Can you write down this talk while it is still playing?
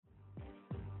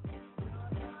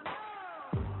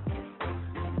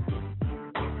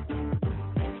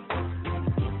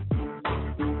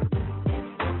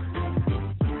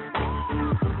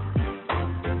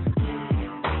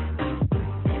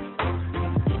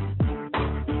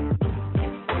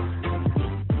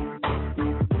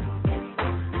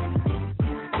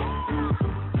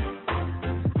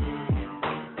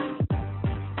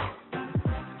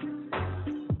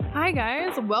Hi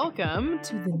guys, welcome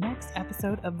to the next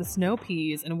episode of the Snow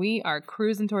Peas, and we are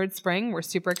cruising towards spring. We're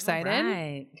super excited.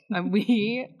 Right.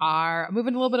 We are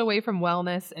moving a little bit away from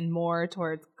wellness and more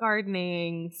towards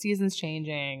gardening, seasons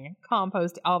changing,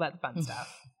 compost, all that fun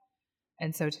stuff.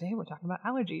 And so today we're talking about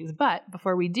allergies. But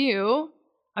before we do,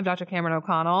 I'm Dr. Cameron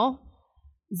O'Connell,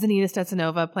 Zanita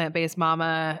Stetsonova, plant-based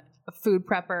mama, food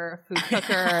prepper, food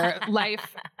cooker,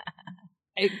 life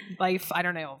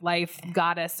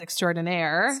goddess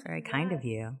extraordinaire. That's very kind of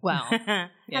you. Well,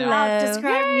 Hello.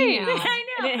 Describe me now. I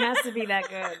know. And it has to be that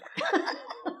good.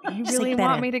 You Just really like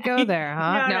want better. me to go there,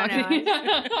 huh? No. Okay.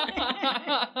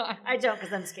 I don't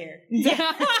because I'm scared.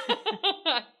 Yeah.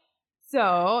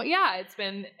 So, yeah, it's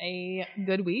been a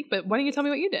good week, but why don't you tell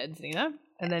me what you did, Zena?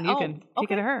 And then you can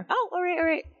kick it to her. Oh, all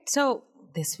right. So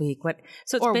this week, what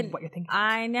you're thinking.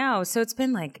 I know. So it's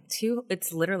been like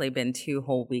it's literally been 2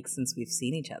 whole weeks since we've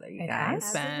seen each other, you guys.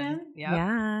 Has been. Yep.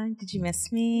 Yeah. Did you miss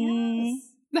me?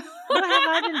 Yes. What have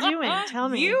I been doing? Tell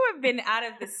me. You have been out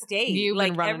of the state. You've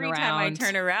like been running every time I around.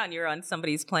 turn around, you're on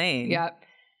somebody's plane. Yep.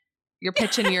 You're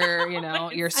pitching your I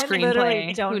screenplay.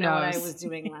 literally don't Who know what I knows? was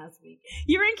doing last week.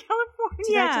 You're in California.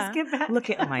 Did I just get back? Look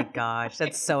at, oh my gosh,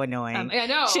 that's so annoying. I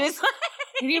know. She was like,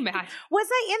 Can you imagine? was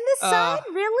I in the sun?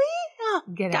 Really? Oh,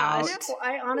 Get gosh. out. No,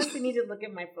 I honestly need to look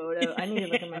at my photo. I need to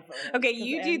look at my photo. Okay,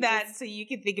 you do that so you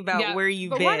can think about Yeah, where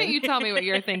you've but been. why don't you tell me what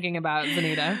you're thinking about,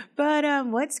 Zanita? But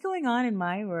what's going on in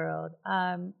my world?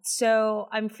 So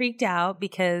I'm freaked out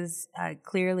because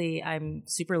clearly I'm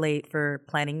super late for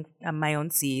planting my own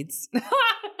seeds.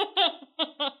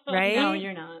 Right? No,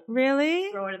 you're not.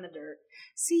 Really? Throw it in the dirt.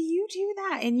 See, you do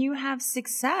that and you have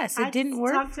success. It didn't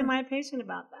work. I talked to my patient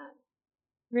about that.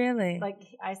 Really? Like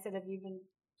I said, have you been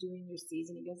doing your seeds?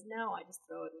 And he goes, no, I just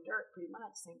throw it in the dirt. Pretty much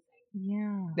same thing.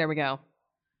 Yeah. There we go.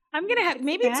 I'm going to have,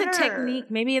 maybe it's a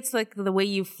technique. Maybe it's like the way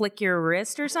you flick your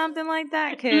wrist or something like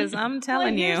that. Because I'm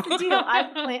telling you. Here's the deal.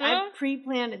 I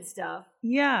pre-planted stuff.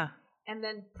 Yeah. And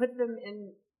then put them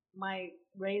in my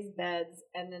raised beds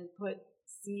and then put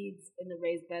seeds in the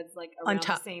raised beds like around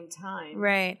the same time.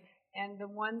 Right. And the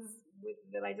ones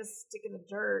that I just stick in the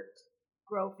dirt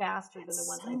grow faster than the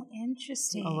ones so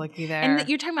interesting. Oh, looky there. And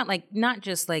you're talking about like not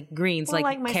just like greens, well,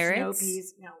 like my carrots. snow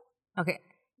peas. No. Okay.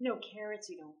 No, carrots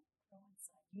you don't throw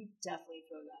inside. You definitely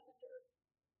throw that in the dirt.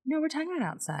 No, we're talking about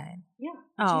outside. Yeah.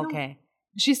 Oh, okay.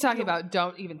 She's talking about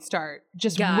don't even start.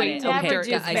 Just Got wait it. till Okay. dirt I is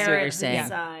see what there. you're saying.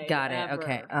 Inside, Got it. ever.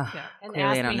 Okay. Yeah. And Clearly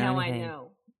ask I don't me know how anything. I know.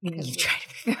 You try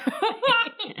to.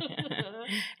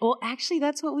 Well, actually,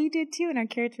 that's what we did too, and our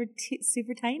carrots were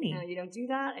super tiny. No, you don't do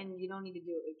that, and you don't need to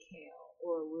do it with kale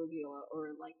or arugula or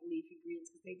like leafy greens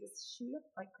because they just shoot up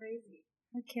like crazy.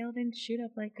 Our kale didn't shoot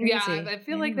up like crazy. Yeah, I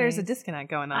feel like there's a disconnect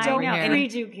going on. I over know. here. And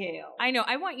redo kale. I know.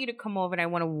 I want you to come over and I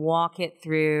want to walk it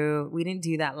through. We didn't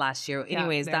do that last year. Yeah,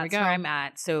 Anyways, there we that's go. where I'm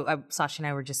at. So Sasha and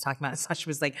I were just talking about it. Sasha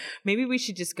was like, maybe we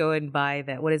should just go and buy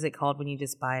that. What is it called when you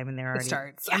just buy them and they're already. The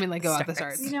starts. Yeah, I mean, like go out the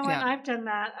starts. starts. You know what? Yeah. I've done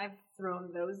that. I've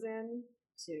thrown those in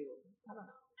too. I don't know.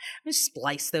 Just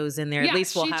splice those in there. Yeah, At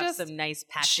least we'll she have just- some nice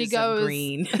patches she of goes-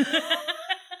 green.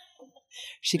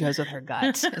 She goes with her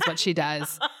gut is what she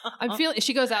does. I'm feeling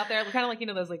she goes out there kind of like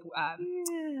those like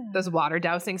those water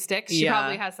dousing sticks. She Yeah.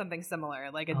 probably has something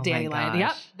similar, like a Oh my dandelion. Yep,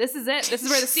 gosh. this is it. This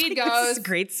is where the seed This goes. is a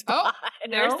great spot. Oh,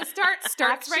 there's the start.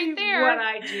 Starts Actually, right there. What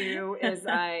I do is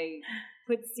I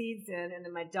put seeds in, and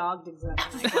then my dog digs it up.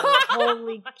 And I go,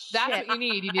 holy That's shit. what you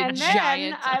need. You need And a then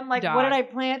giant I'm like, dog. what did I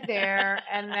plant there?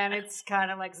 And then it's kind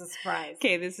of like a surprise.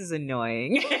 Okay, this is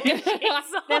annoying.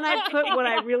 Then I put what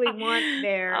I really want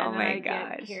there. Oh and then my I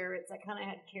gosh. get carrots. I kind of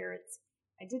had carrots.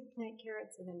 I did plant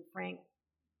carrots, and then Frank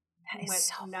That is went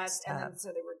so nuts, messed and up. then so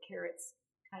there were carrots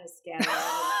kind of scattered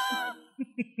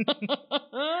all over my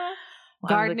garden. Well,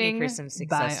 Gardening I'm looking for some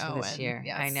success by for this Owen. year.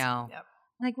 Yes. I know. Yep.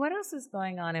 Like, what else is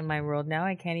going on in my world now?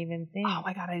 I can't even think. Oh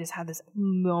my God, I just had this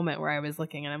moment where I was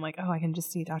looking and I'm like, oh, I can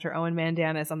just see Dr. Owen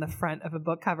Mandanis on the front of a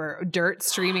book cover, dirt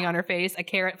streaming on her face, a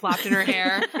carrot flopped in her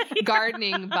hair,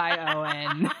 gardening by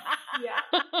Owen.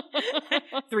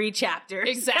 Yeah. 3 chapters.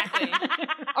 Exactly.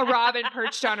 A robin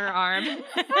perched on her arm.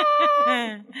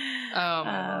 Oh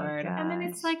my Lord. God. And then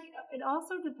it's like, it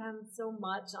also depends so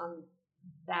much on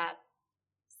that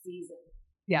season.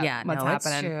 Yeah, what's no,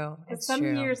 happening? It's true. Because It's some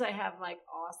true. years I have like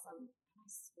awesome, I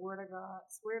swear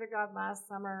to God, last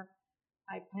summer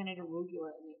I planted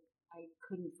arugula and I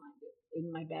couldn't find it in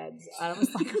my beds. I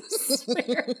was like, I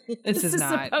swear, This is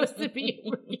not. supposed to be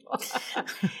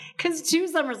arugula. Because 2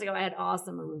 summers ago I had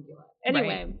awesome arugula.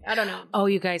 Anyway, I don't know. Oh,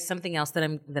 you guys, something else that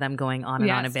I'm going on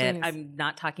and on a Yes, bit. please. I'm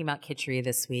not talking about kitchery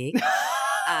this week.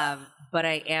 But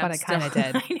I am. But I kind of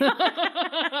did.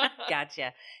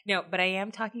 Gotcha. No, but I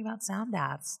am talking about sound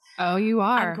baths. Oh, you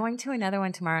are. I'm going to another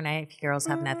one tomorrow night if you girls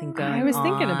have nothing going on. I was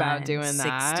thinking about doing 6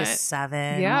 that. to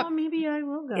 7. Yep. Oh, maybe I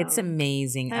will go. It's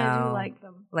amazing. I do like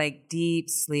them. Like deep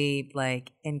sleep,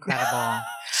 like incredible.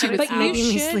 She was But you making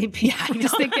me should- sleepy. Yeah, I'm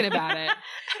just thinking about it.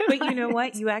 But you know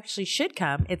what? You actually should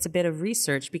come. It's a bit of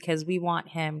research because we want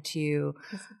him to.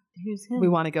 Who's him? We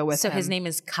want to go with him. His name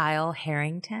is Kyle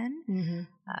Harrington. Mm-hmm.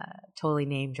 Totally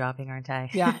name dropping, aren't I?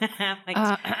 Yeah.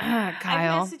 I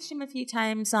Kyle. messaged him a few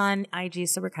times on IG,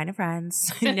 so we're kind of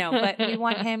friends. No, but we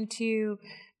want him to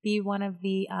be one of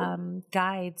the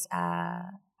guides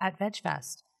at Veg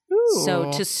Fest. Ooh.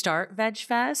 So to start Veg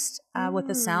Fest with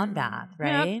a sound bath,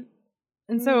 right?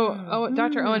 And so,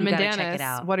 Dr. Owen You gotta check it Mandanis,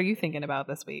 out. what are you thinking about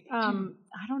this week? I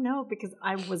don't know because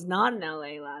I was not in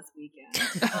LA last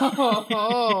weekend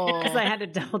Oh. because I had to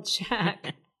double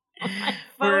check.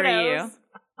 Where are you? Photos.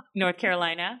 North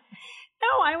Carolina.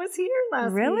 No, I was here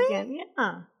last Really? weekend.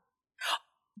 Yeah.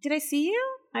 Did I see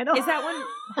you? I don't. Is that one?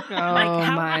 Oh,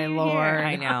 how my are you Lord. here?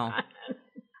 I know.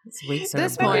 This week's At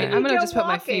this But point, when I'm you going to go just put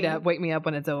my feet walking- up. Wake me up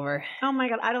when it's over. Oh my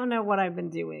God, I don't know what I've been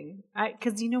doing.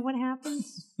 Because you know what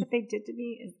happens? What they did to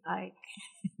me is I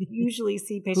usually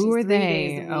see patients Who are 3 they,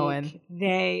 days a week. Owen?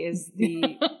 They is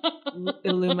the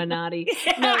Illuminati.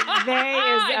 No, they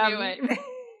is I knew it.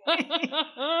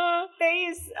 they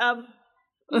is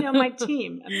my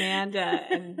team, Amanda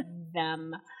and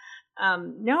them.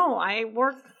 No, I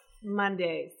work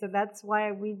Monday, so that's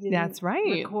why we didn't. That's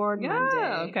right. Record Yeah,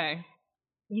 Monday. okay.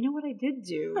 You know what I did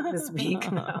do this week?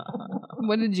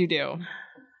 What did you do?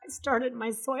 I started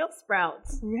my soil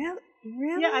sprouts. Really?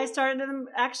 Yeah, I started them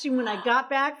actually when I got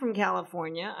back from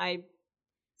California. I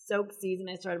soaked seeds and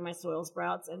I started my soil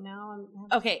sprouts, and now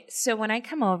I'm. Okay, so when I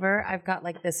come over, I've got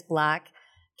like this black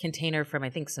container from I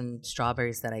think some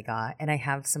strawberries that I got, and I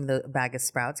have some of the bag of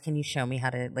sprouts. Can you show me how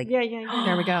to like? Yeah.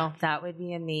 There we go. That would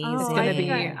be amazing. It's gonna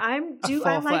be I like to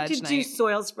full-fledged do night.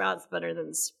 soil sprouts better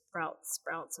than sprouts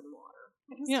and water.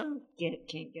 I just Yeah.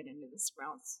 can't get into the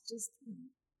sprouts. Just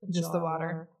Just the jar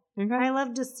water. Okay. I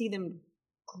love to see them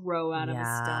grow out of a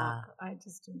Yeah. stalk. I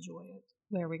just enjoy it.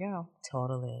 There we go.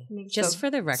 Totally. Makes Just So for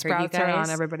the record, Sprouts you guys. are on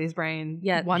everybody's brain.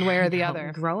 Yeah, One way or the no,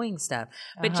 other. growing stuff.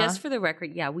 But Uh-huh. just for the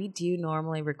record, yeah, we do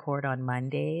normally record on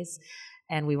Mondays,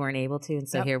 and we weren't able to, and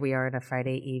so Yep. here we are on a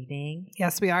Friday evening.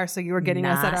 Yes, we are. So you were getting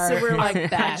us at Not- our So we're like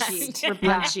best. punchy. We're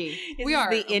punchy. This We is are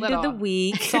the end of the little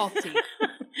week. salty.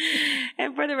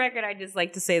 And for the record, I just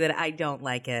like to say that I don't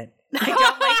like it. I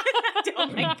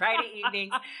don't like Friday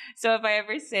evenings. So if I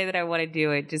ever say that I want to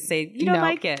do it, just say you don't Nope.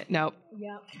 like it. Nope.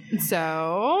 Yep.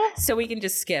 So We can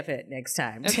just skip it next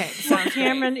time. okay. So Sounds great.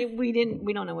 Cameron, we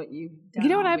don't know what you've done. You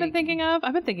know what all I've been week. thinking of?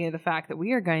 I've been thinking of the fact that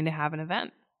we are going to have an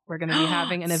event. We're going to be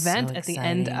having an So event at the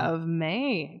end exciting. of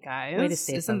May, guys. Way to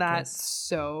stay Isn't that focused.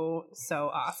 so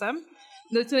awesome?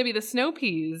 It's going to be the Snow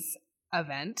Peas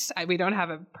event. We don't have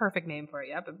a perfect name for it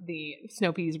yet, but the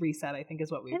Snow Peas reset, I think,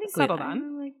 is what we've settled I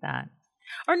on. like that.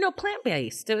 Or no,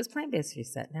 plant-based. It was plant-based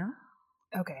reset now.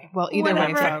 Okay. Well, either way,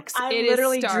 Whatever. folks, I it is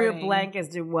literally drew a starting. blank as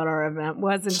to what our event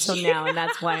was until now, and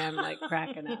that's why I'm like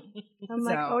cracking up. I'm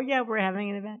like, So- oh yeah, we're having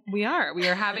an event. We are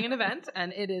having an event,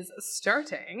 and it is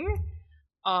starting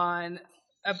on.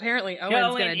 Apparently, Owen's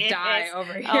Owen going to is- die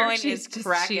over here. Owen She's is just-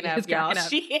 cracking she up, is y'all.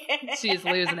 cracking up. She's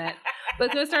losing it. But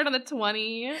it's going to start on the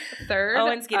 23rd.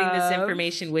 Owen's getting this of-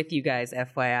 information with you guys,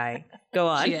 FYI. Go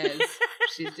on. She is.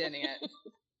 She's doing it.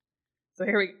 So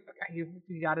here we.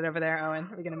 You got it over there, Owen.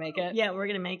 Are we going to make it? Yeah, we're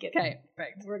gonna make it. Okay,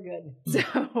 perfect. We're good.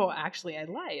 So actually, I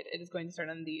lied. It is going to start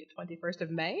on the 21st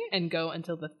of May and go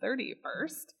until the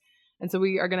 31st. And so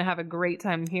we are going to have a great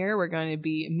time here. We're going to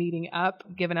be meeting up,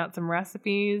 giving out some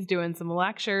recipes, doing some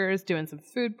lectures, doing some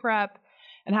food prep,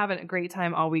 and having a great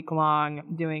time all week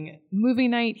long, doing movie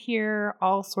night here,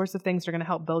 all sorts of things that are going to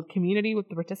help build community with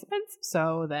the participants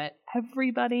so that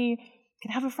everybody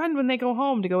can have a friend when they go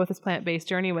home to go with this plant-based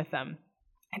journey with them.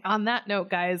 And on that note,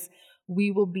 guys, we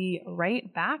will be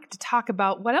right back to talk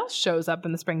about what else shows up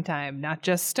in the springtime. Not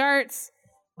just starts,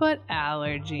 but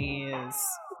allergies.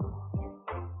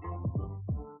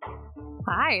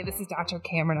 Hi, this is Dr.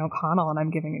 Cameron O'Connell, and I'm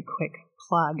giving a quick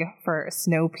plug for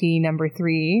Snow Pea number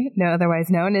 3, otherwise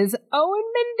known as Owen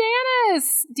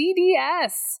Mandanis,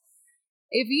 DDS.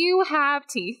 If you have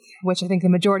teeth, which I think the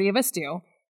majority of us do,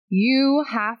 you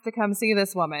have to come see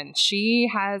this woman. She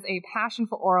has a passion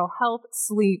for oral health,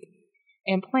 sleep,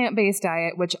 and plant-based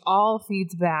diet, which all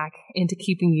feeds back into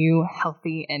keeping you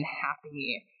healthy and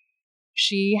happy.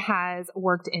 She has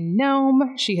worked in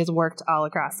Nome. She has worked all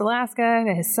across Alaska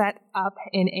and has set up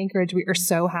in Anchorage. We are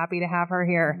so happy to have her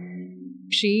here.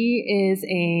 She is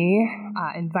a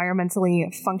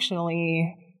environmentally,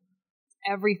 functionally,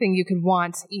 everything you could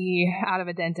want out of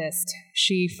a dentist.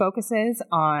 She focuses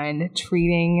on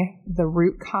treating the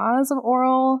root cause of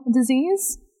oral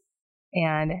disease,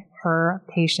 and her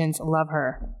patients love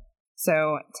her.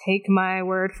 So take my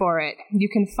word for it. You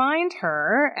can find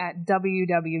her at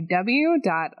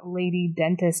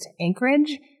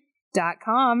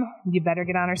www.ladydentistanchorage.com. You better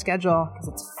get on her schedule because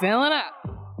it's filling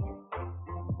up.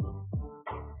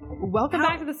 Welcome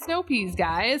back to the Snow Peas,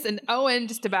 guys. And Owen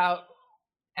just about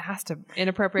asked an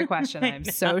inappropriate question. I'm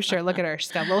so sure. Look at her.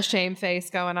 She's got a little shame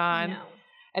face going on. No.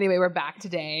 Anyway, we're back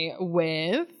today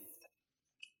with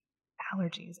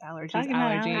allergies.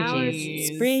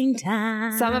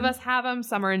 Springtime. Some of us have them.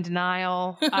 Some are in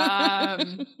denial.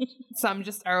 Some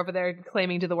just are over there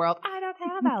claiming to the world, I don't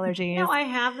have allergies. No, I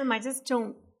have them. I just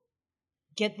don't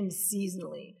get them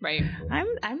seasonally. Right.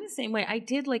 I'm the same way. I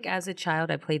did, like, as a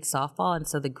child, I played softball, and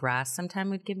so the grass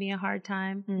sometimes would give me a hard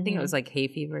time. I think it was like hay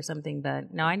fever or something,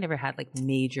 but no, I never had like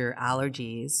major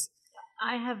allergies.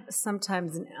 I have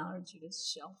sometimes an allergy to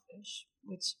shellfish,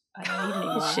 which I don't eat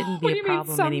anymore. It shouldn't be a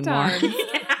problem anymore.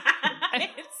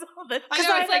 Because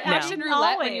I was like Russian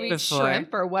roulette when you eat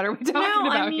shrimp, or what are we talking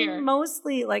about here?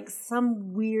 Mostly like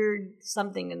some weird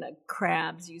something in the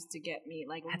crabs used to get me,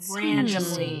 like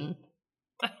randomly.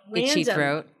 Itchy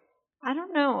throat. I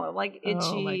don't know, like itchy.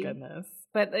 Oh my goodness.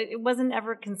 But it wasn't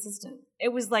ever consistent.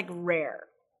 It was like rare.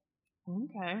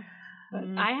 Okay. But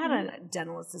I had a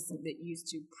dental assistant that used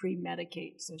to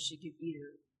pre-medicate so she could eat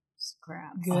her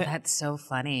crabs. Oh, that's so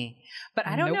funny. But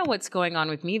I don't know what's going on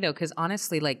with me, though, because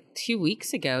honestly, like 2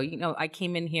 weeks ago, you know, I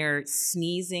came in here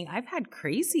sneezing. I've had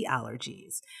crazy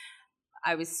allergies.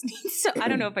 I was sneezing. So I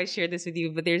don't know if I shared this with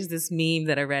you, but there's this meme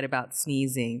that I read about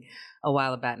sneezing a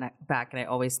while back, and I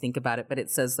always think about it. But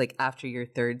it says, like, after your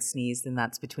third sneeze, then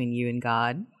that's between you and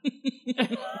God.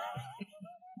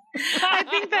 I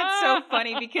think that's so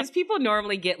funny because people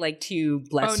normally get like 2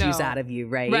 bless yous out of you,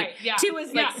 right? Right. Yeah. 2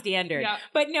 is like standard. Yeah.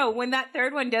 But no, when that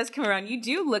third one does come around, you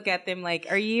do look at them like,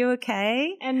 are you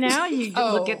okay? And now you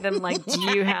look at them like, do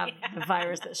you have the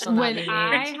virus that shall not be named? When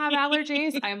I have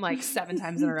allergies, I'm like 7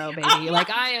 times in a row, baby. Like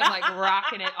I am like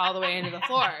rocking it all the way into the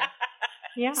floor.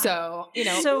 Yeah. So, you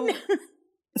know. So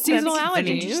seasonal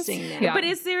allergies. Yeah. But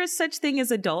is there such thing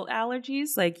as adult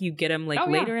allergies? Like you get them like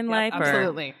later in life?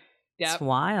 Absolutely. It's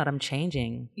wild. I'm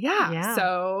changing. Yeah.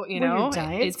 So, you know, your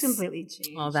diet's completely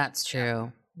changed. Oh, that's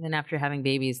true. And then after having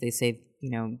babies, they say, you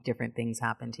know, different things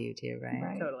happen to you too,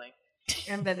 right? Totally.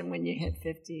 And then when you hit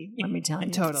 50, let me tell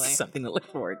you. Totally. Something to look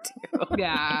forward to.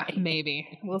 Yeah,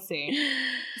 maybe. We'll see.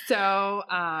 So,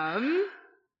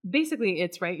 basically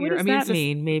it's right. What does that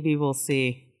mean? Maybe we'll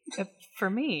see.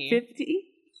 For me. 50?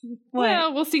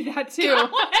 Well, we'll see that too. Oh,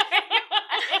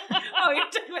 you're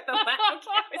talking about the lab.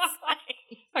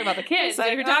 Talking about the kids. So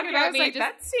you're talking about me. Like,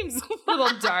 that seems a little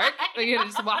dark. Are you going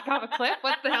to just walk off a cliff?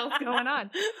 What the hell's going on?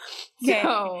 Okay.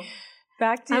 So,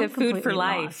 back to food for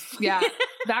life. Yeah.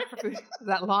 Back for food.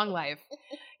 That long life.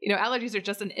 You know, allergies are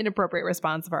just an inappropriate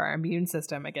response of our immune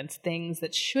system against things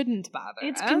that shouldn't bother us.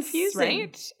 It's confusing.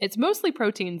 Right? It's mostly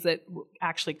proteins that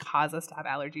actually cause us to have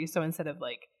allergies. So instead of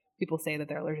like people say that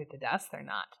they're allergic to dust, they're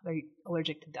not. They're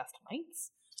allergic to dust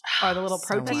mites or the little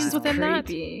proteins within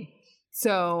creepy. that.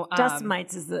 So dust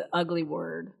mites is the ugly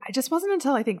word. It just wasn't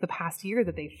until I think the past year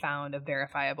that they found a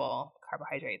verifiable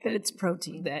carbohydrate that it's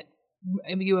protein that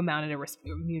you mounted a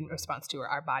immune response to, or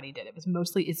our body did.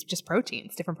 It's just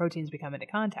proteins. Different proteins we come into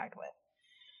contact with.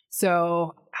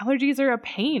 So allergies are a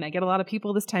pain. I get a lot of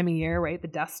people this time of year, right? The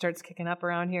dust starts kicking up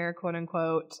around here, quote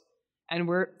unquote. And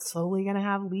we're slowly going to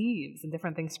have leaves and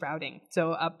different things sprouting.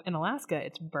 So up in Alaska,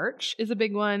 it's birch is a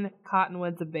big one.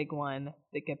 Cottonwood's a big one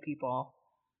that get people.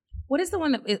 What is the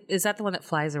one that is that the one that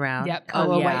flies around? Yep.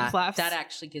 White fluffs. That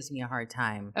actually gives me a hard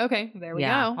time. Okay, there we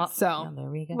go.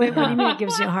 There we go. Wait, what do you mean it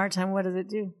gives you a hard time? What does it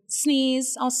do?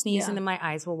 Sneeze. I'll sneeze and then my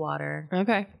eyes will water.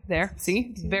 Okay, there.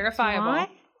 See, it's verifiable. Why?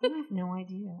 I have no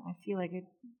idea. I feel like it.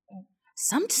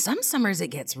 Some summers it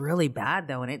gets really bad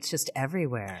though, and it's just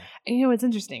everywhere. And you know, it's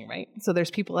interesting, right? So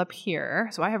there's people up here.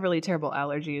 So I have really terrible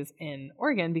allergies in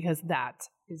Oregon because that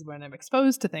is when I'm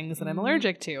exposed to things that I'm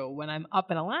allergic to. When I'm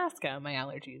up in Alaska, my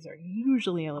allergies are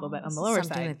usually a little bit on the lower side.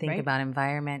 Something to think about.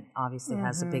 Environment obviously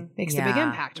has a big makes a big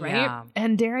impact, right? Yeah.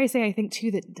 And dare I say, I think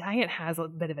too that diet has a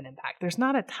bit of an impact. There's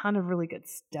not a ton of really good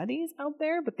studies out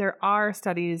there, but there are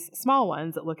studies, small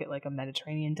ones, that look at like a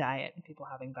Mediterranean diet and people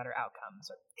having better outcomes.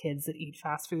 Or kids that eat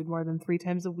fast food more than 3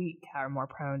 times a week are more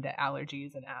prone to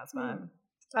allergies and asthma.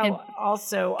 And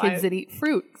also kids that eat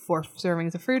fruit, 4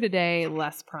 servings of fruit a day,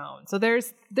 less prone. So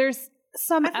there's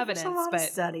some I think evidence, there's a lot but of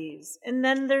studies. And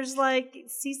then there's like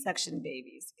C-section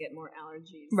babies get more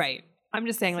allergies. right. I'm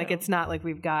just saying, like, So- it's not like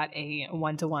we've got a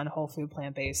 1-to-1 whole food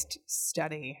plant-based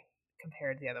study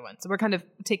compared to the other one. So we're kind of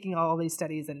taking all these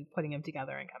studies and putting them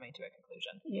together and coming to a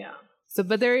conclusion. Yeah. So,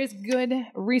 but there is good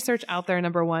research out there,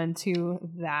 number one, to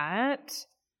that.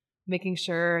 Making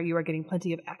sure you are getting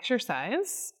plenty of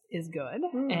exercise is good.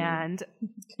 And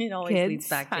It always kids, leads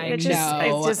back to I It just,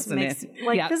 know. it just makes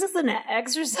like Yeah. this is an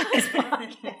exercise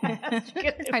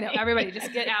podcast. I know, everybody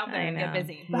just get out there and get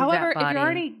busy. Move However, that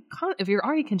if you're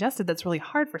already congested, that's really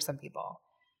hard for some people,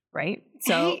 right?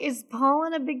 So Hey, is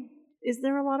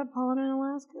there a lot of pollen in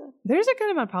Alaska? there's a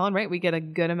good amount of pollen, right? We get a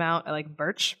good amount, like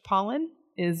birch pollen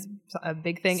is a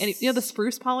big thing. And the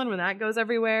spruce pollen, when that goes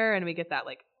everywhere and we get that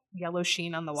like yellow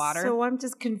sheen on the water. So I'm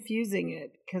just confusing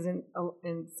it because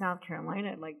in South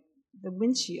Carolina, like the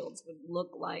windshields would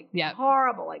look like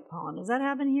horrible, like pollen. Does that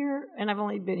happen here? And I've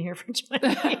only been here for 20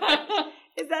 years.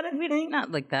 Is that a thing?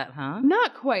 Not like that, huh?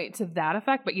 Not quite to that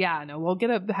effect, but yeah, no, we'll get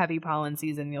a heavy pollen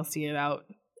season. You'll see it out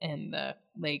in the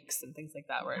lakes and things like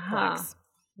that where it collects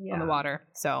on the water.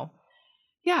 So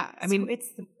yeah, I mean,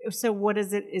 so what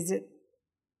is it? Is it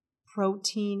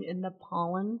protein in the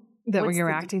pollen that we're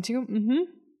reacting to? Mm-hmm.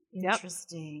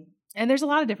 Interesting. Yep. And there's a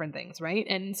lot of different things, right?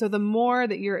 And so the more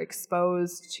that you're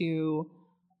exposed to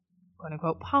quote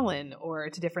unquote pollen or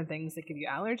to different things that give you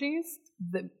allergies,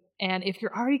 and if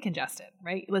you're already congested,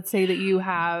 right? Let's say that you're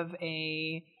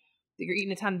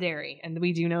eating a ton of dairy, and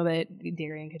we do know that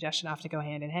dairy and congestion often go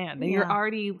hand in hand. That you're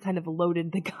already kind of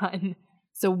loaded the gun.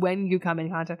 So when you come in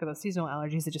contact with those seasonal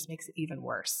allergies, it just makes it even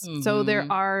worse. Mm-hmm. So there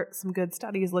are some good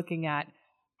studies looking at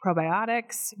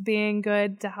probiotics being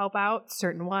good to help out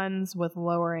certain ones with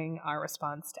lowering our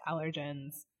response to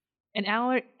allergens. And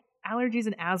allergies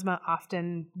and asthma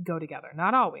often go together.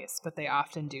 Not always, but they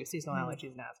often do, seasonal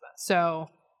allergies and asthma. So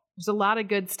there's a lot of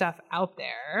good stuff out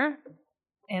there.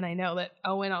 And I know that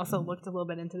Owen also looked a little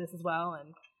bit into this as well.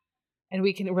 And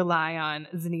we can rely on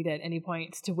Zanita at any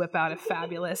point to whip out a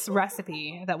fabulous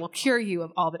recipe that will cure you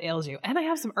of all that ails you. And I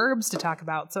have some herbs to talk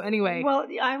about. So anyway. Well,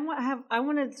 I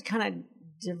want to kind of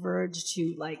diverge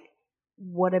to like,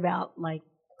 what about like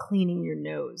cleaning your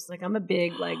nose? Like I'm a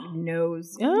big like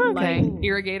nose.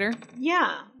 Irrigator.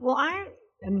 Yeah. Well, I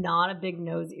am not a big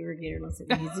nose irrigator unless it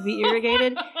needs to be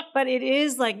irrigated. But it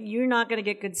is like you're not going to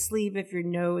get good sleep if your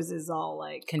nose is all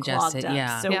like congested. Clogged up.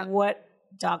 Yeah. So what,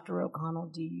 Dr. O'Connell,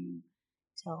 do you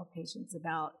tell patients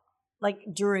about like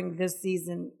during this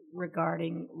season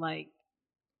regarding like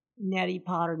neti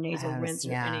pot or nasal rinse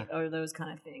or those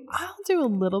kind of things? I'll do a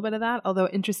little bit of that. Although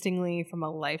interestingly, from a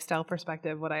lifestyle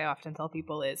perspective, what I often tell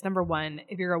people is number one,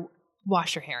 if you're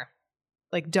wash your hair.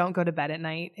 Like don't go to bed at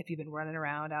night if you've been running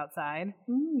around outside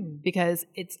because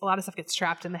it's a lot of stuff gets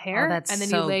trapped in the hair and then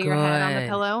you lay your head on the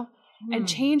pillow and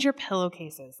change your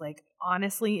pillowcases. Like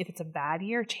honestly, if it's a bad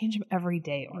year, change them every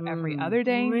day or every other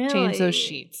day. Really? Change those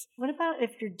sheets. What about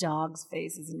if your dog's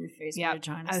face is in your face while you're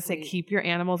trying to sleep? I would say keep your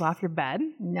animals off your bed.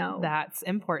 No. That's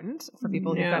important for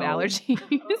people who've got allergies.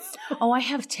 Oh, I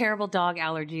have terrible dog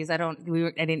allergies. I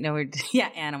didn't know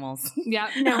animals. Yeah.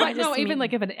 No, even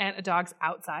like if a dog's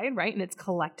outside, right? And it's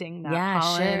collecting that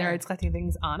pollen or it's collecting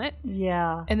things on it.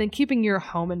 Yeah. And then keeping your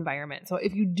home environment. So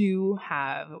if you do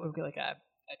have what would be like a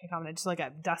common, just like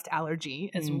a dust allergy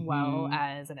as well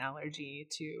as an allergy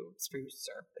to spruce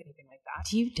or anything like that.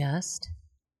 Do you dust?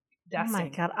 Dusting. Oh my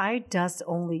God. I dust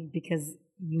only because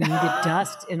you needed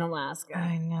dust in Alaska.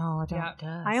 I know. I don't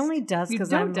dust. I only dust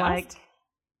because I'm like,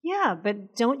 yeah,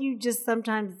 but don't you just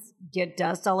sometimes get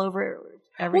dust all over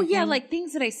everything? Well, yeah, like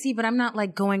things that I see, but I'm not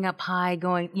like going up high,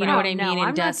 know what I mean? And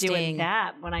I'm dusting. Not doing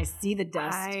that. When I see the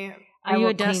dust, are you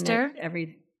a duster?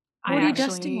 I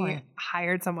actually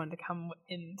hired someone to come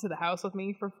into the house with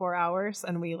me for 4 hours,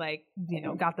 and we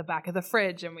got the back of the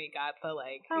fridge, and we got the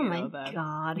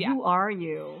God, who are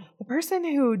you? The person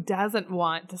who doesn't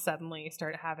want to suddenly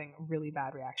start having really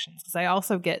bad reactions, because I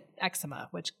also get eczema,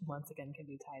 which once again can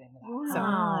be tied into that.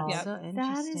 Wow, so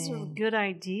that is a good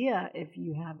idea if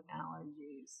you have allergies.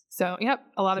 So,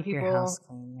 a lot of people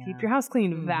keep your house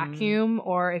clean, vacuum,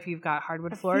 or if you've got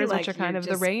hardwood floors, which are kind of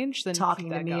the range, then talking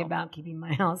to me about keeping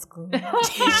my house clean.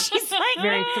 She's like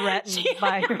very threatened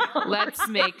by her. Let's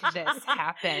make this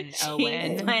happen,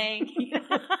 Owen. Like,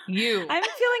 I'm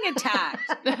feeling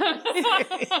attacked.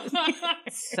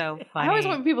 So funny. I always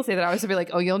want people to say that. I always be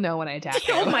like, "Oh, you'll know when I attack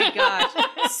you." Oh my gosh,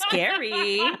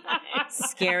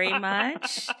 scary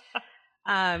much.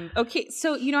 Okay,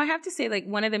 so I have to say, like,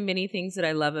 one of the many things that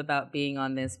I love about being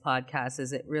on this podcast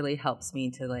is it really helps me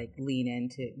to like lean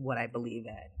into what I believe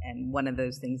in, and one of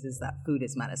those things is that food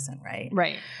is medicine, right?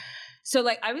 Right. So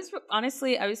like I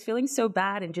was feeling so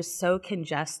bad and just so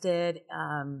congested. It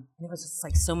was just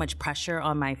like so much pressure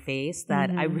on my face that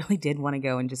I really did want to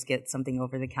go and just get something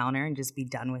over the counter and just be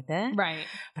done with it. Right.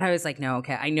 But I was like, no,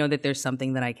 okay, I know that there's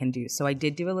something that I can do. So I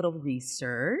did do a little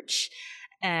research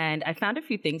and I found a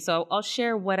few things. So I'll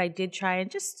share what I did try and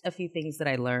just a few things that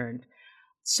I learned.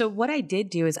 So what I did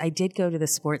do is I did go to the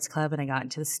sports club and I got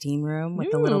into the steam room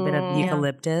with a little bit of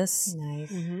eucalyptus.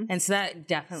 Nice. And so that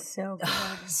definitely, So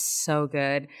good. so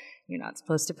good. You're not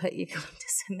supposed to put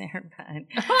eucalyptus in there,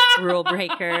 but rule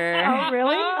breaker. Oh,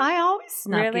 really? I always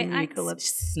snuck in I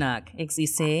eucalyptus. snuck. You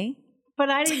see? But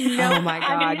I didn't know. Oh my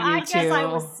God, I guess I too.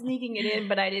 was sneaking it in,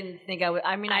 but I didn't think I would.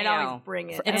 I mean, I'd always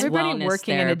bring it. It's Everybody wellness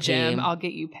working in a therapy. gym, I'll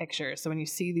get you pictures. So when you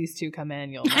see these two come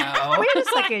in, you'll know. Wait a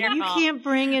second. You can't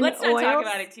bring in Let's oils? not talk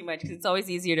about it too much because it's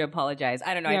always easier to apologize.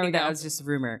 I don't know. There I we think that go. was just a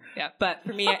rumor. Yeah. But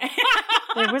for me,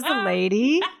 There was a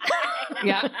lady.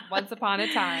 Yeah, once upon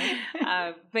a time.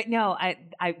 but no, I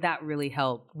that really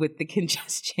helped with the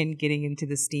congestion getting into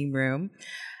the steam room.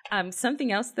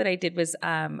 Something else that I did was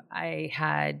I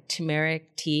had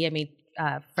turmeric tea. I made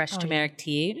fresh turmeric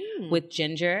tea with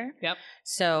ginger. Yep.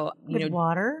 So With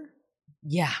water?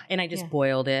 yeah, and I just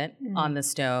boiled it on the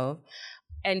stove.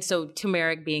 And so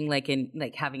turmeric being like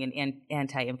having an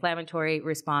anti-inflammatory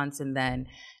response, and then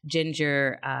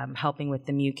ginger helping with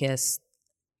the mucus.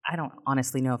 I don't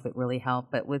honestly know if it really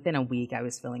helped, but within a week I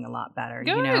was feeling a lot better.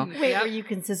 Good. You know, Wait, were you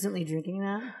consistently drinking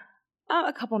that?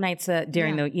 a couple nights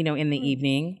during the in the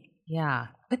evening. Yeah,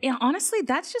 but honestly,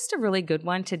 that's just a really good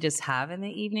one to just have in the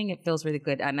evening. It feels really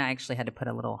good, and I actually had to put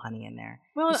a little honey in there.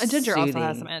 Well, ginger also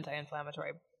has Soothing. some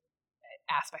anti-inflammatory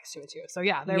aspects to it too. So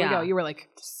yeah, there we go. You were like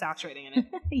saturating in it.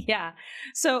 Yeah.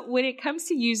 So when it comes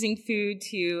to using food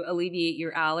to alleviate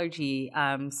your allergy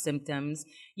symptoms,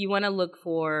 you want to look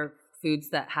for foods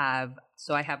that have,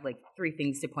 so I have like 3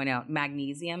 things to point out.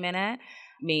 Magnesium in it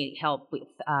may help with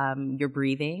your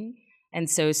breathing. And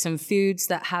so some foods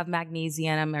that have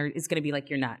magnesium is going to be like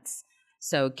your nuts.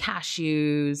 So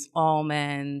cashews,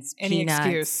 almonds, Any peanuts.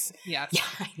 excuse. Yes. Yeah,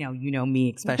 I know. You know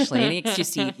me especially. Any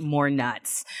excuse to eat more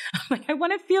nuts. I'm like, I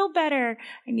want to feel better.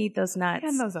 I need those nuts.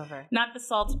 Hand those over. Not the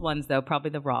salted ones, though. Probably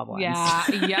the raw ones.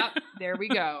 Yeah. Yep. There we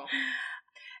go.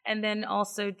 And then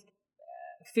also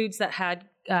foods that have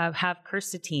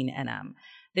quercetin in them.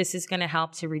 This is going to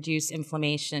help to reduce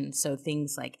inflammation. So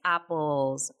things like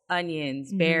apples,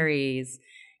 onions, berries,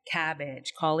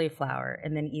 cabbage, cauliflower,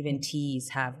 and then even teas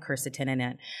have quercetin in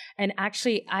it. And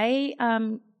actually, I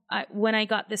when I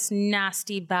got this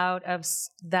nasty bout of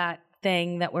that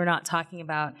thing that we're not talking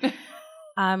about,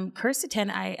 quercetin,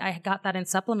 I got that in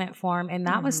supplement form, and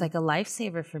that was like a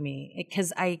lifesaver for me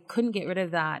because I couldn't get rid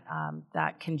of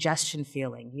that congestion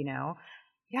feeling, you know.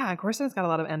 Yeah, quercetin's got a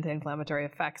lot of anti-inflammatory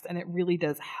effects, and it really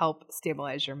does help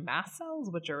stabilize your mast cells,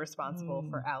 which are responsible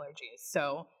for allergies.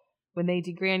 So when they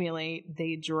degranulate,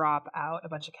 they drop out a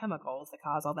bunch of chemicals that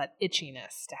cause all that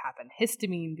itchiness to happen.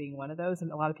 Histamine being one of those, and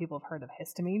a lot of people have heard of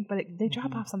histamine, but they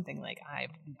drop off something like,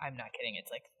 I'm not kidding, it's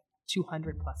like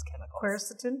 200 plus chemicals.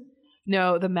 Quercetin?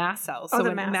 No, the mast cells. Oh, So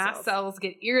the when mast cells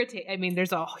get irritated, I mean,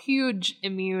 there's a huge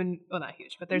not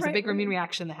huge, but there's a big immune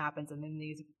reaction that happens, and then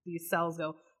these cells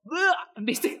go, "Ugh," and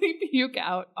basically puke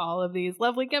out all of these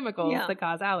lovely chemicals that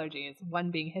cause allergies,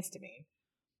 one being histamine.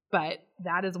 But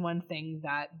that is one thing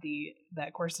that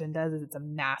that quercetin does, is it's a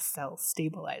mast cell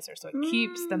stabilizer. So it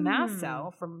keeps the mast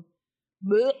cell from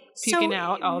puking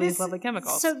out all these lovely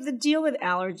chemicals. So the deal with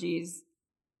allergies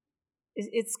is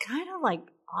it's kind of like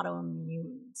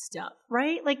autoimmune stuff,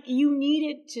 right? Like you need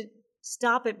it to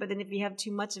stop it, but then if you have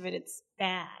too much of it, it's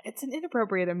bad. It's an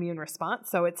inappropriate immune response.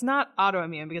 So it's not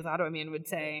autoimmune, because autoimmune would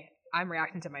say, I'm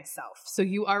reacting to myself. So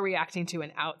you are reacting to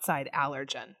an outside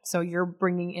allergen. So you're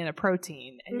bringing in a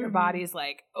protein, and your body's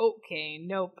like, okay,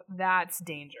 nope, that's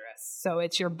dangerous. So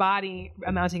it's your body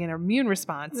mounting an immune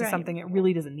response to something it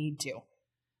really doesn't need to.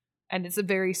 And it's a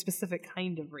very specific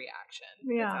kind of reaction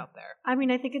that's out there. I mean,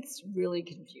 I think it's really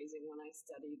confusing when I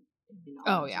studied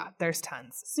immunology. Oh, yeah. There's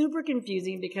tons. Super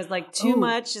confusing because, like, too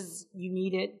much is you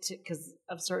need it because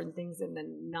of certain things, and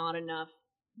then not enough,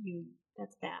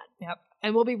 that's bad. Yep.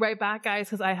 And we'll be right back, guys,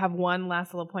 because I have one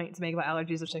last little point to make about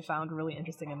allergies, which I found really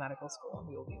interesting in medical school. And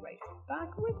we will be right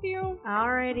back with you.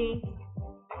 Alrighty.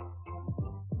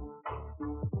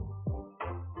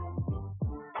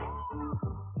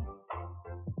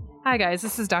 Hi guys,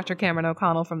 this is Dr. Cameron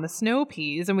O'Connell from the Snow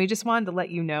Peas, and we just wanted to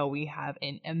let you know we have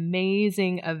an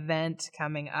amazing event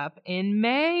coming up in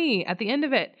May. At the end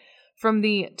of it, from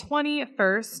the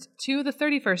 21st to the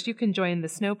 31st, you can join the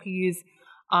Snow Peas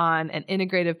on an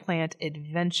integrative plant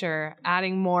adventure,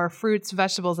 adding more fruits,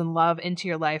 vegetables, and love into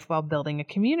your life while building a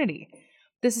community.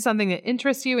 this is something that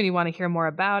interests you and you want to hear more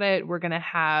about it, we're going to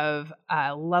have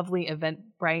a lovely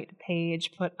Eventbrite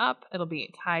page put up. It'll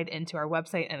be tied into our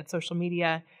website and social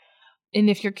media. And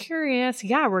if you're curious,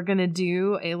 we're going to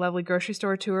do a lovely grocery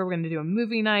store tour. We're going to do a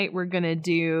movie night. We're going to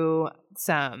do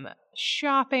some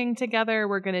shopping together.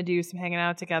 We're going to do some hanging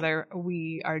out together.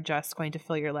 We are just going to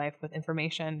fill your life with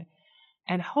information.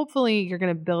 And hopefully you're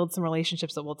going to build some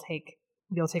relationships that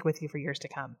you'll take with you for years to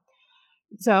come.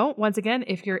 So once again,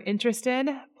 if you're interested,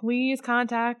 please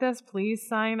contact us. Please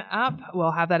sign up.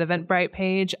 We'll have that Eventbrite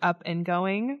page up and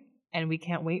going. And we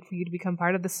can't wait for you to become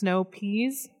part of the Snow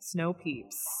Peas, Snow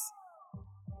Peeps.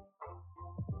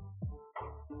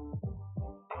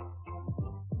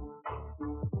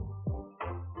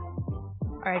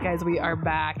 All right, guys, we are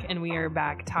back, and we are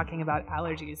back talking about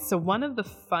allergies. So one of the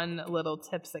fun little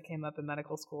tips that came up in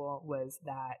medical school was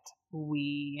that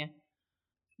we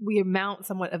mount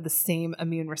somewhat of the same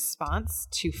immune response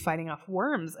to fighting off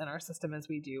worms in our system as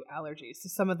we do allergies. So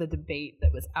some of the debate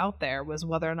that was out there was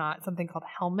whether or not something called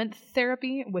helminth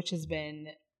therapy, which has been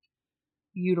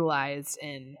utilized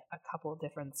in a couple of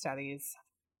different studies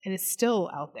and is still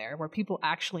out there, where people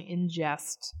actually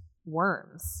ingest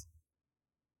worms,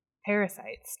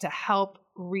 parasites, to help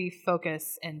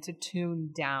refocus and to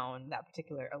tune down that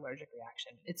particular allergic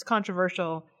reaction. It's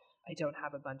controversial. I don't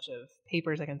have a bunch of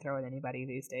papers I can throw at anybody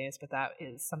these days, but that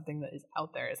is something that is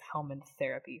out there as helminth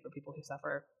therapy for people who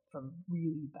suffer from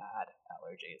really bad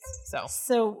allergies.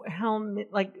 So helminth,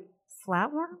 like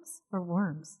flatworms or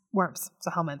worms? Worms.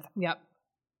 So helminth. Yep.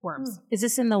 Worms. Is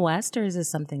this in the West or is this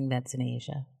something that's in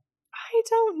Asia? I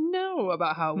don't know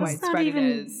about how widespread it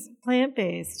is.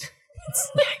 Plant-based.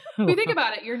 If you think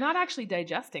about it, you're not actually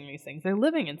digesting these things; they're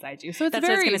living inside you. So it's That's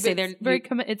what I was going to say.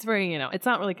 It's very, it's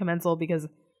not really commensal because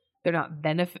they're not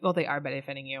they are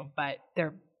benefiting you, but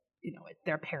they're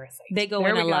parasites. They go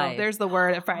in alive. There's the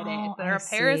word at Friday. Oh, they're a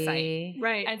parasite,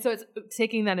 right? And so it's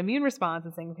taking that immune response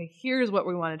and saying, okay, here's what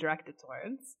we want to direct it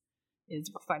towards.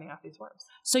 Is fighting off these worms.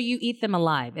 So you eat them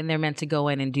alive, and they're meant to go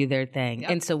in and do their thing. Yep.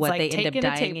 And so what, they end up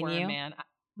dying in you? Man.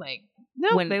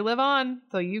 No, they live on,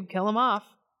 so you kill them off.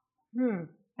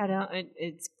 I don't.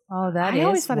 It's. I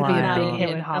always thought it'd be a big hit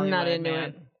in Hollywood. I'm not into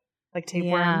it. Like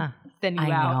tapeworm, thin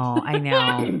you out.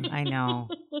 I know.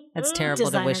 That's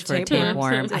terrible to wish for a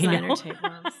tapeworm. Designer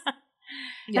tapeworms.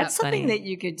 That's something funny. that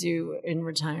you could do in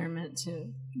retirement to,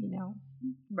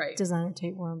 right? Designer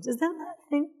tapeworms. Is that a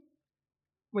thing?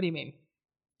 What do you mean?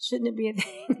 Shouldn't it be a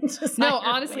thing? No,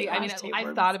 honestly, I mean,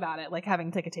 I've thought about it, like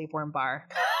having a tapeworm bar.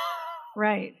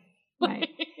 Right.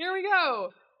 Here we go.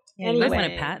 Yeah, you might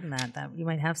want to patent that you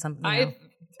might have something.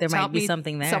 There might be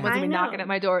something there. Someone's gonna be knocking at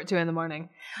my door at 2 a.m.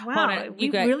 Wow,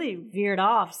 you really veered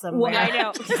off somewhere. Well, I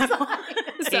know.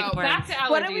 So back to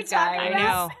allergies, guys. I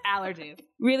know allergies.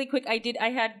 Really quick, I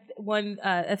had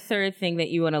a third thing that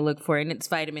you want to look for, and it's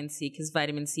vitamin C, because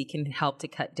vitamin C can help to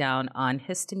cut down on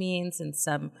histamines and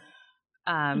some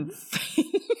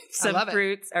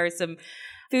fruits or some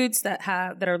foods that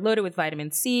are loaded with vitamin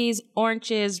C's: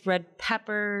 oranges, red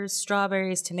peppers,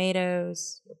 strawberries,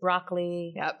 tomatoes,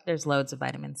 broccoli. Yep. There's loads of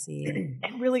vitamin C.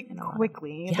 And really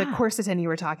quickly, the quercetin you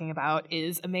were talking about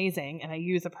is amazing. And I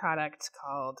use a product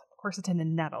called Quercetin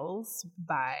and Nettles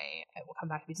it will come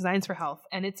back to me, Designs for Health.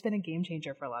 And it's been a game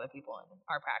changer for a lot of people in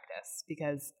our practice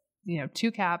because,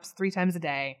 2 caps 3 times a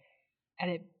day,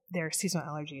 and their seasonal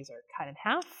allergies are cut in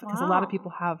half because a lot of people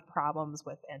have problems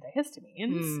with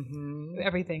antihistamines. Mm-hmm.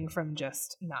 Everything from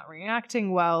just not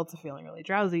reacting well to feeling really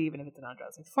drowsy, even if it's a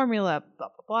non-drowsy formula, blah,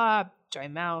 blah, blah, dry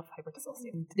mouth,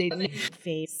 hypertension.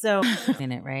 Face. So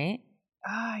in it, right?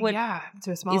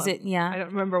 To a small. Is it? Yeah. I don't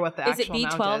remember what the actual amount is.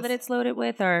 Is it B12 that it's loaded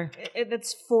with, or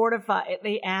it's fortified?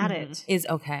 They add it. Is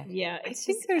okay. Yeah, I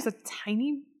think there's a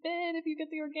tiny bit if you get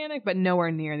the organic, but nowhere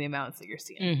near the amounts that you're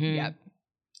seeing. Mm-hmm. Yep.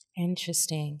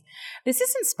 Interesting. This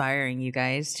is inspiring, you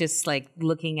guys. Just like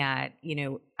looking at,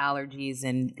 allergies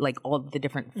and like all the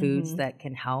different foods that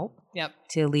can help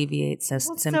to alleviate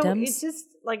symptoms. So it's just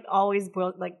like always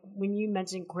like when you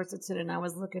mentioned quercetin, and I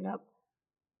was looking up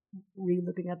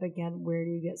again, where do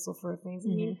you get sulforaphanes?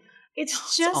 I mean,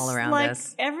 it's just all around like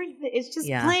us. Everything. It's just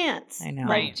plants. I know.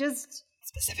 Like just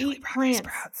specifically plants.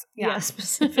 Sprouts. Yeah,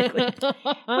 specifically.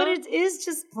 But it is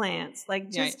just plants. Like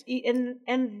just eat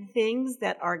and things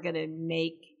that are going to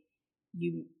make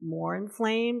you more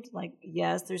inflamed. Like,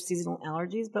 yes, there's seasonal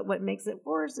allergies, but what makes it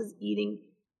worse is eating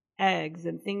eggs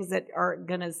and things that are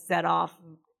going to set off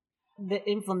the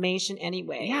inflammation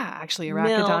anyway. Yeah, actually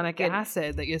arachidonic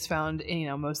acid that is found,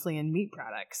 mostly in meat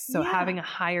products. So having a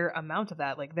higher amount of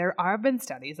that, like there have been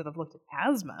studies that have looked at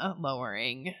asthma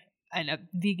lowering and a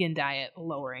vegan diet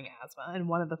lowering asthma. And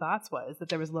one of the thoughts was that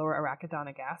there was lower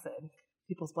arachidonic acid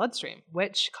people's bloodstream,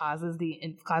 which causes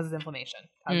inflammation,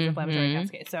 causes inflammatory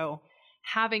cascade. So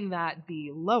having that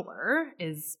be lower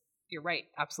is, you're right,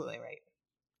 absolutely right.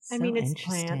 I mean, it's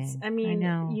plants. I mean,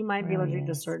 you might be allergic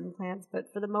to certain plants, but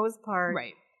for the most part,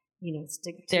 right.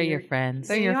 Stick to they're your friends.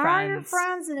 They're your friends. Your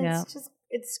friends, and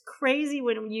it's crazy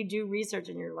when you do research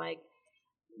and you're like,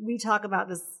 we talk about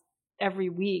this every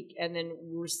week, and then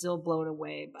we're still blown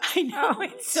away by it. I know,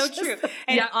 it's so true.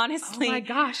 And honestly, oh my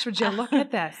gosh, would you look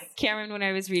at this? Cameron, when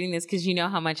I was reading this, because you know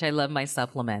how much I love my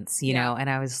supplements, you know, and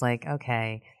I was like,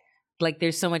 okay, like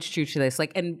there's so much truth to this.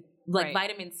 Like, and like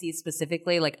vitamin C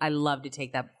specifically, like I love to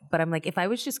take that. But I'm like, if I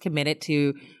was just committed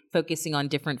to focusing on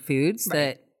different foods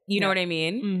that, you know what I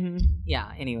mean? Mm-hmm.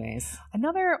 Yeah, anyways.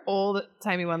 Another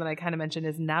old-timey one that I kind of mentioned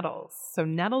is nettles. So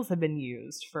nettles have been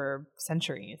used for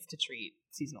centuries to treat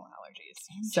seasonal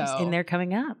allergies. So, and they're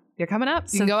coming up. They're coming up.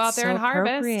 You can go out there and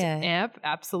harvest. Yep,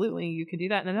 absolutely. You can do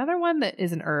that. And another one that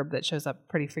is an herb that shows up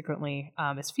pretty frequently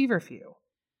is feverfew.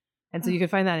 And so you can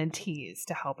find that in teas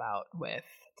to help out with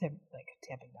tamping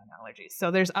down allergies.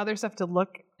 So there's other stuff to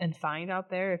look and find out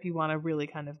there if you want to really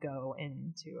kind of go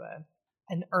into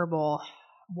an herbal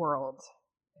world.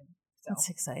 So, that's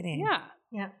exciting.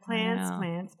 Yeah, plants.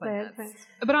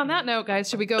 But on that note, guys,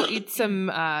 should we go eat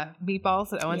some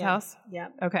meatballs at Owen's house? Yeah.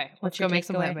 Okay, let's go make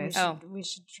some plant-based. We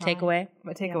should try. Takeaway?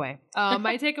 My takeaway.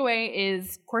 My takeaway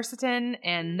is quercetin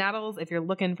and nettles. If you're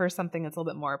looking for something that's a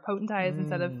little bit more potentized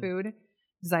instead of food,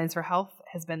 Designs for Health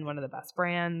has been one of the best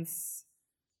brands.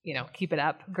 Keep it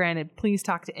up. Granted, please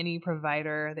talk to any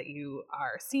provider that you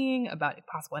are seeing about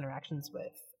possible interactions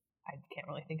with. I can't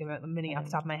really think of many off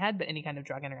the top of my head, but any kind of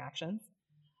drug interactions.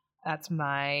 That's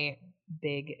my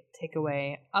big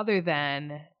takeaway. Other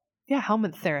than,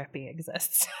 helmet therapy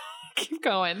exists. Keep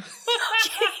going.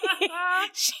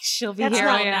 She'll be That's here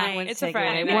not all night. anyone's It's a takeaway.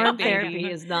 Friday. Worm therapy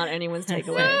is not anyone's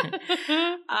takeaway.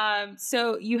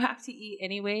 So you have to eat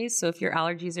anyways. So if your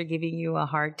allergies are giving you a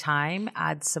hard time,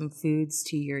 add some foods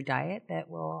to your diet that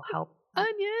will help.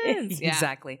 Onions.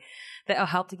 Exactly. That will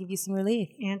help to give you some relief.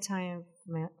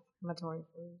 Anti-inflammatory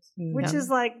foods, which is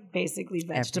like basically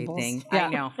vegetables. Everything. I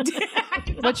know.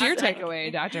 What's your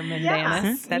takeaway, Dr.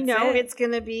 Mendanis? It's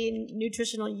going to be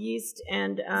nutritional yeast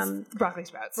and broccoli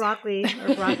sprouts. Broccoli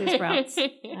sprouts.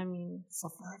 I mean,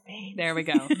 sulforaphane. There we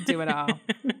go. Do it all.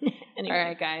 Anyway. All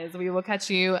right, guys. We will catch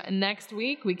you next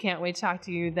week. We can't wait to talk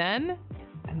to you then,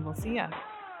 and we'll see ya.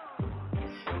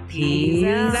 Peace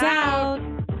out.